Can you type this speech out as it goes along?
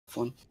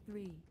One.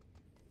 3,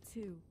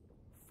 2,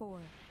 4,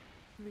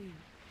 3,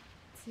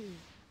 2,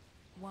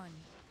 1.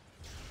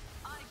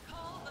 I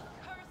call the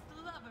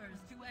cursed lovers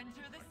to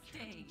enter the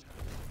stage.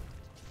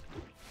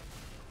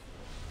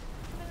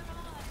 Their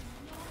eyes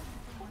long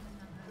for one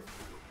another,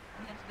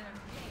 yet their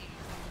gaze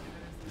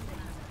wanders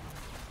clouded.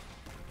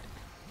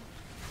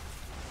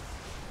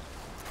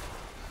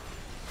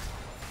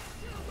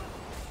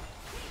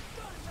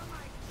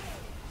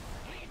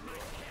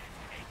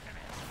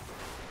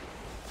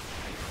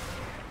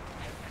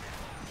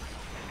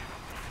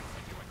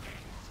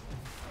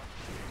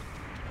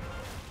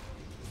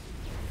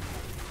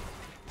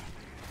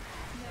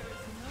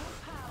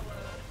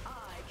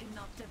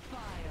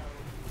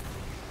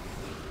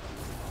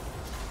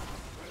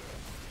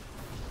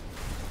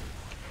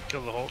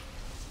 Kill the Hulk.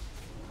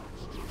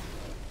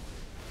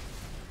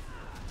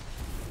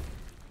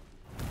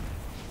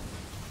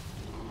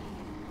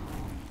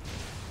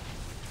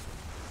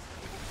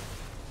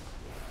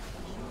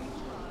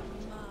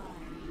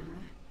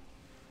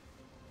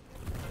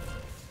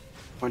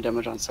 More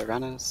damage on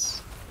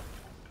Serenas.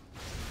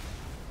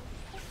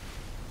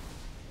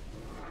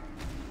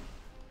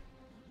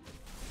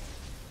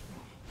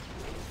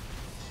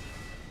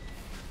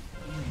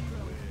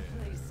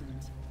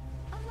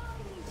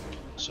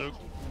 Soak.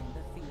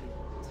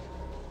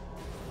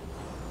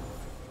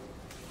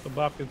 So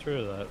Bob gets rid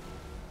of that.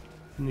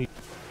 Neat.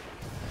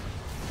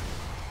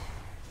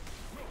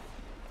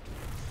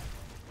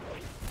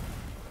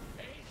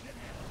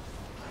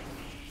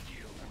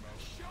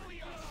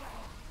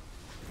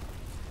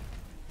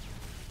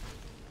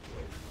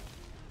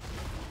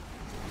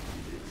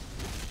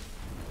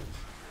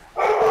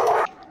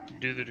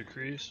 Do the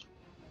decrees.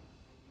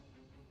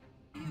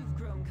 You've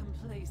grown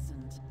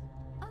complacent.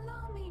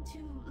 Allow me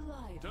to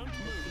lie. Don't move.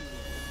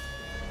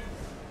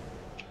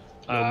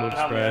 No move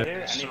help me spread. here. I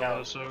need Solo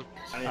help. soak.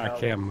 I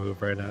can't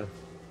move right now.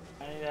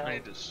 I need help. I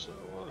need to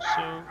solo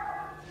soak.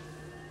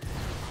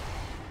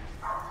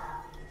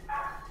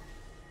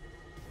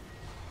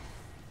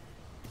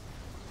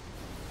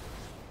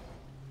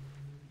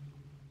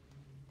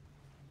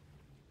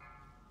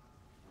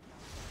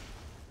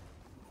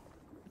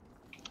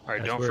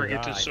 Alright, That's don't weird.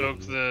 forget to I soak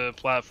didn't. the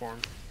platform.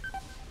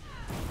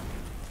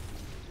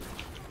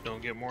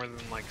 Don't get more than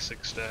like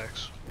 6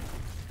 stacks.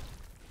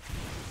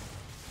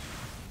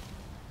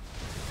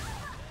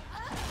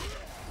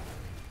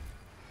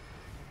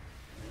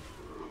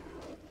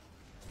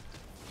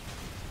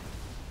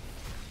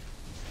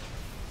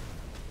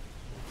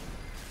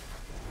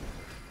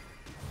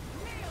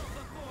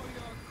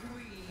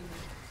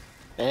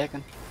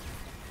 Bacon.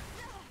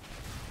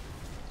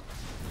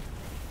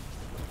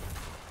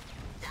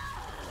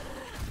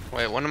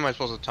 Wait, when am I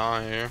supposed to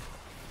taunt here?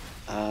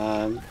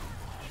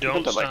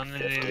 Don't to, like, stun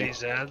any of 50.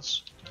 these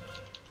ads.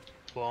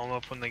 Blow them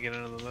up when they get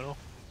into the middle.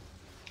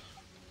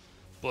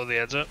 Blow the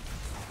ads up.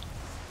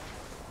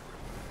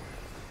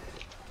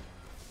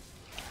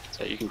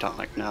 So you can taunt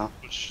like now.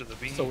 Switch to the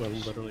beams. So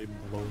I'm literally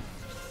blown.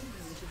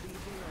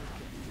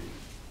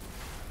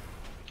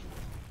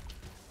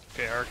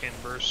 Okay, Arcane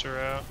Bursts are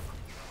out.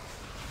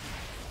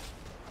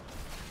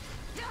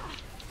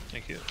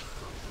 Thank you.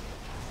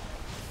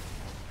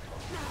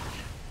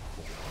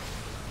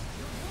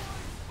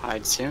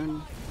 Hide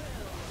soon.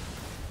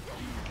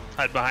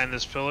 Hide behind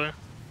this pillar.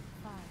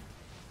 5,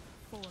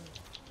 4, 3,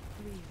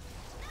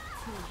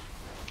 2, 1.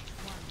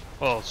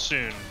 Well,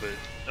 soon, but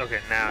okay,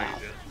 now Now. you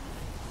do.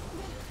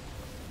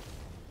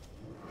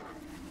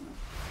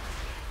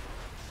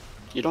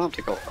 You don't have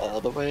to go all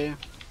the way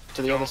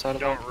to the other side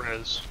of Don't it.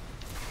 res.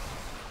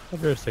 I'll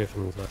just say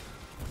things like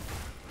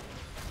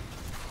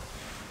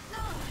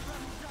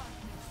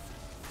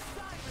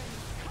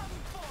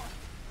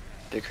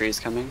Decree's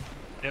coming.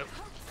 Yep.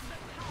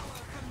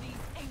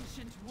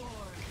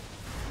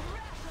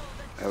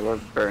 We're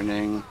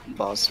burning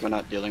boss. We're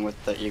not dealing with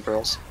the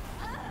e-girls.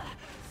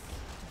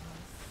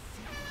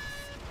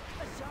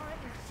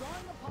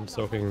 I'm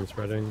soaking and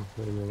spreading.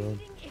 Leave me alone.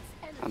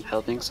 I'm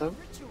helping so.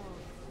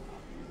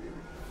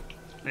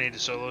 I need to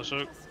solo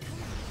soak.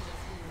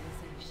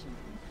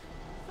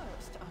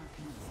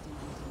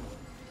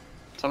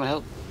 Someone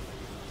help.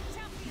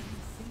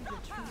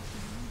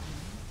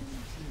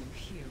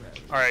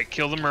 Alright,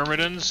 kill the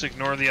Myrmidons,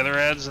 ignore the other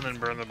ads, and then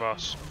burn the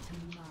boss.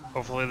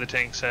 Hopefully the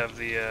tanks have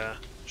the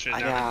shit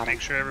I down. got Make him.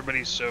 sure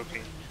everybody's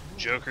soaking.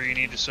 Joker you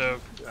need to soak,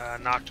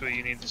 Noctua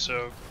you need to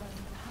soak.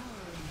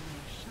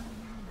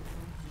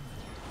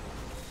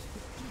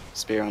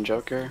 Spear on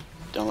Joker.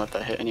 Don't let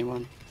that hit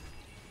anyone.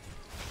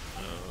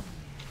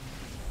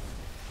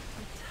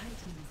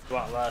 You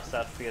want a lot of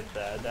stuff to get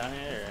that down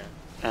here?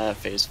 Or?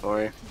 Phase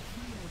 4.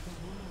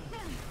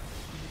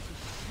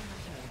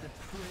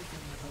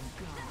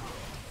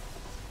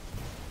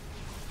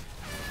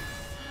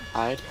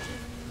 Hide.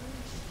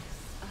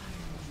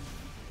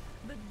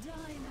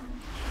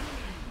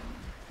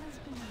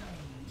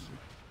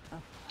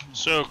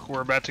 Soak,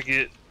 we're about to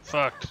get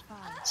fucked.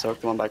 Soak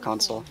the one by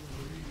console.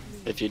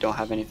 If you don't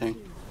have anything.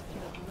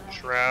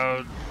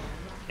 Shroud,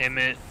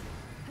 Emmet,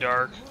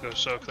 Dark, go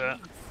soak that.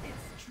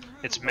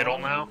 It's middle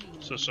now,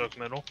 so soak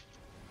middle.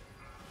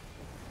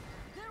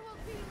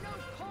 be no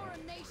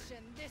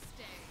coronation this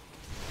day.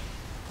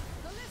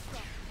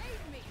 Callisto,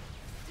 aid me.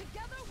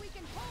 Together we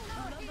can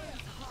hold out here.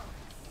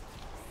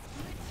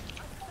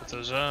 Get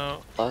those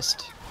out.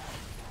 Lust.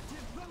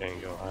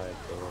 Can't go high,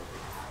 so.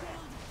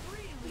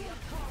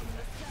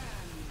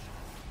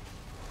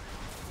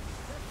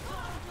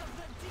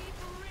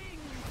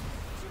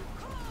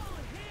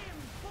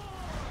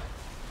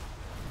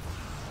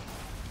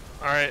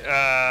 Alright,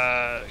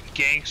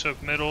 Gang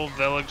soak middle,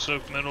 Veleg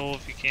soak middle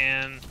if you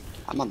can.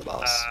 I'm on the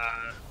boss.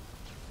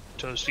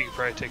 Toast, you could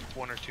probably take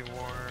one or two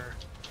more.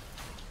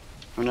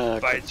 I'm gonna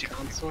Bites click you.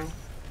 console.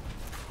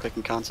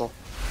 Clicking console.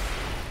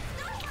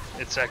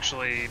 It's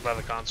actually by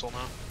the console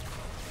now.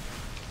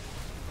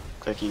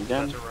 Clicking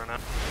again. That's a run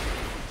out.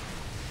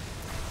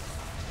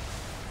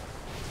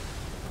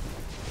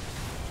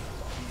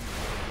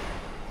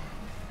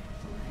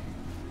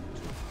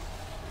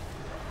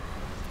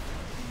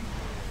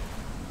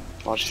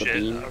 Watch the Shit,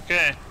 beam.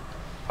 okay.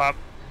 Pop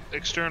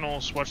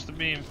externals, watch the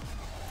beam.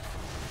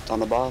 It's on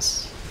the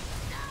boss.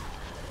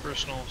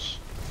 Personals.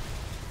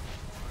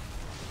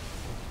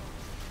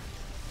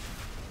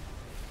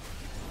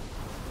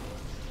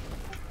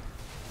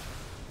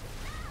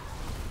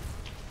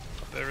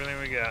 Everything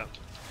we got.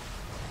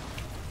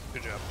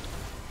 Good job.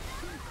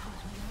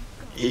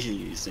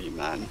 Easy,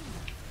 man.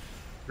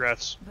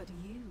 Congrats. But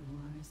you